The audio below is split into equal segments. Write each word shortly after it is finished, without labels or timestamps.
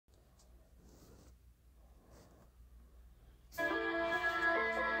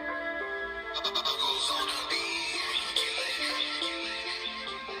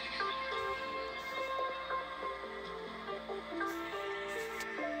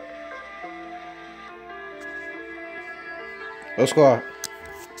Let's go.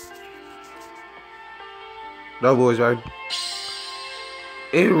 No boys, baby.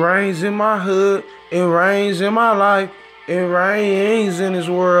 It rains in my hood. It rains in my life. It rains in this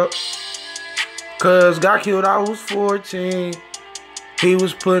world. Cuz got killed, I was 14. He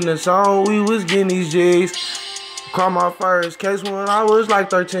was putting us on, we was getting these G's. Caught my first case when I was like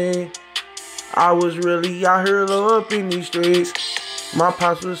 13. I was really out here low up in these streets. My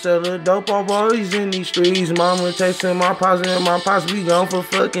pops was selling dope, I'm always in these streets. Mama tasting my pops and my pops be gone for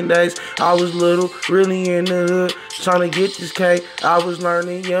fucking days. I was little, really in the hood, trying to get this cake. I was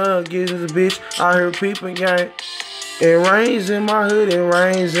learning young, getting this bitch out here peeping gang. It rains in my hood, it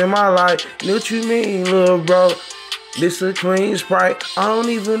rains in my life. What you mean, little bro? This a clean Sprite. I don't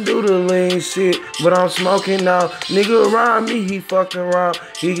even do the lean shit, but I'm smoking now. Nigga around me, he fucking around.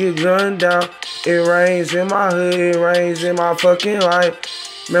 He get gunned down. It rains in my hood, it rains in my fucking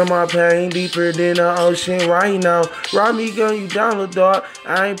life. Man, my pain deeper than the ocean right now. Ride me, gun you down, little dog.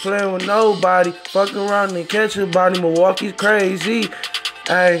 I ain't playing with nobody. Fucking around and catch a body. Milwaukee's crazy.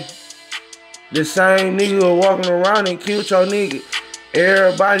 Hey, the same nigga walking around and killed your nigga.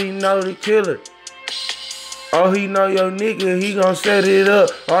 Everybody know the killer. Oh, he know your nigga, he gon' set it up.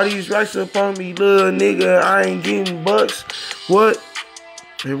 All these racks up on me, little nigga, I ain't getting bucks. What?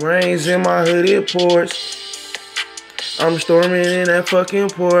 It rains in my hood, it pours. I'm storming in that fucking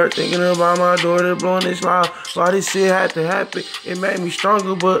port, thinking about my daughter blowing this loud. Why this shit had to happen? It made me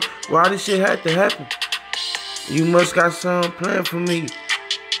stronger, but why this shit had to happen? You must got something planned for me.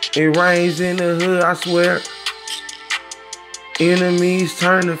 It rains in the hood, I swear. Enemies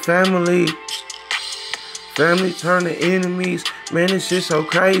turn to family. Family turn to enemies. Man, this shit so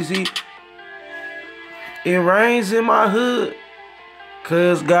crazy. It rains in my hood.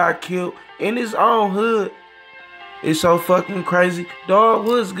 Cuz got killed in his own hood. It's so fucking crazy. Dog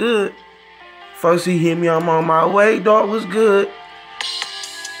was good. Folks, he hit me, I'm on my way. Dog was good.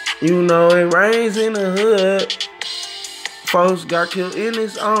 You know it rains in the hood. Folks got killed in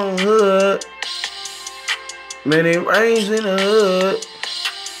his own hood. Man, it rains in the hood.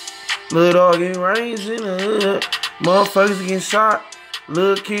 Little dog, it rains in the hood. Motherfuckers getting shot.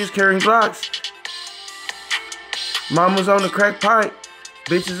 Little kids carrying blocks. Mamas on the crack pipe.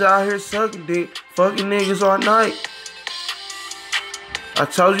 Bitches out here sucking dick. Fucking niggas all night. I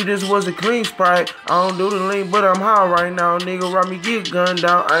told you this was a clean Sprite. I don't do the lean, but I'm high right now. Nigga, rob me, get gunned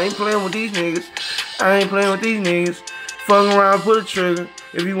down. I ain't playing with these niggas. I ain't playing with these niggas. Fucking around, pull a trigger.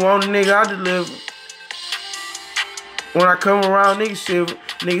 If you want a nigga, I deliver. When I come around, niggas shiver.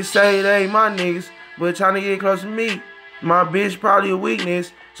 Niggas say they ain't my niggas, but trying to get close to me. My bitch probably a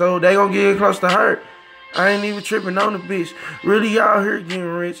weakness, so they gon' get close to her. I ain't even tripping on the bitch. Really out here getting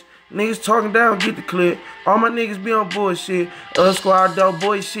rich. Niggas talking down, get the clip. All my niggas be on bullshit. Squad dog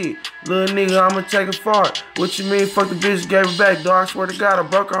boy shit. Little nigga, I'ma take a fart. What you mean? Fuck the bitch, gave her back, dog. I swear to God, I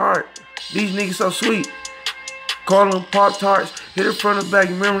broke her heart. These niggas so sweet. Call them Pop-Tarts. Hit her front and back.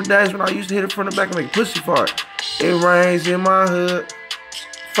 You remember the days when I used to hit her front and back and make a pussy fart? It rains in my hood.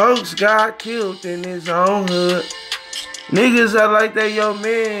 Folks got killed in his own hood. Niggas act like they your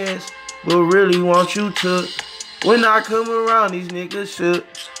mans, but really want you to. When I come around, these niggas shook.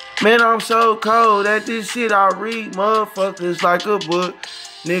 Man, I'm so cold at this shit. I read motherfuckers like a book.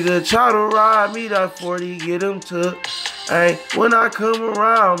 Nigga try to ride me, that 40 get him took. Hey, when I come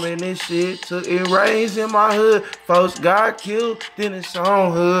around, man, this shit took. It rains in my hood. Folks got killed in his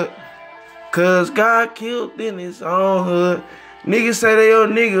own hood. Cuz got killed in his own hood. Niggas say they your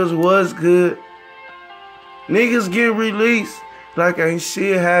niggas was good. Niggas get released like ain't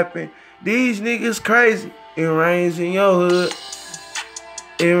shit happen. These niggas crazy. It rains in your hood.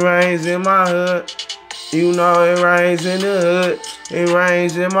 It rains in my hood. You know it rains in the hood. It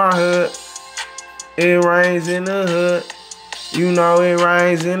rains in my hood. It rains in the hood. You know it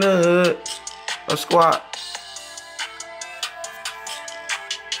rains in the hood. A squat.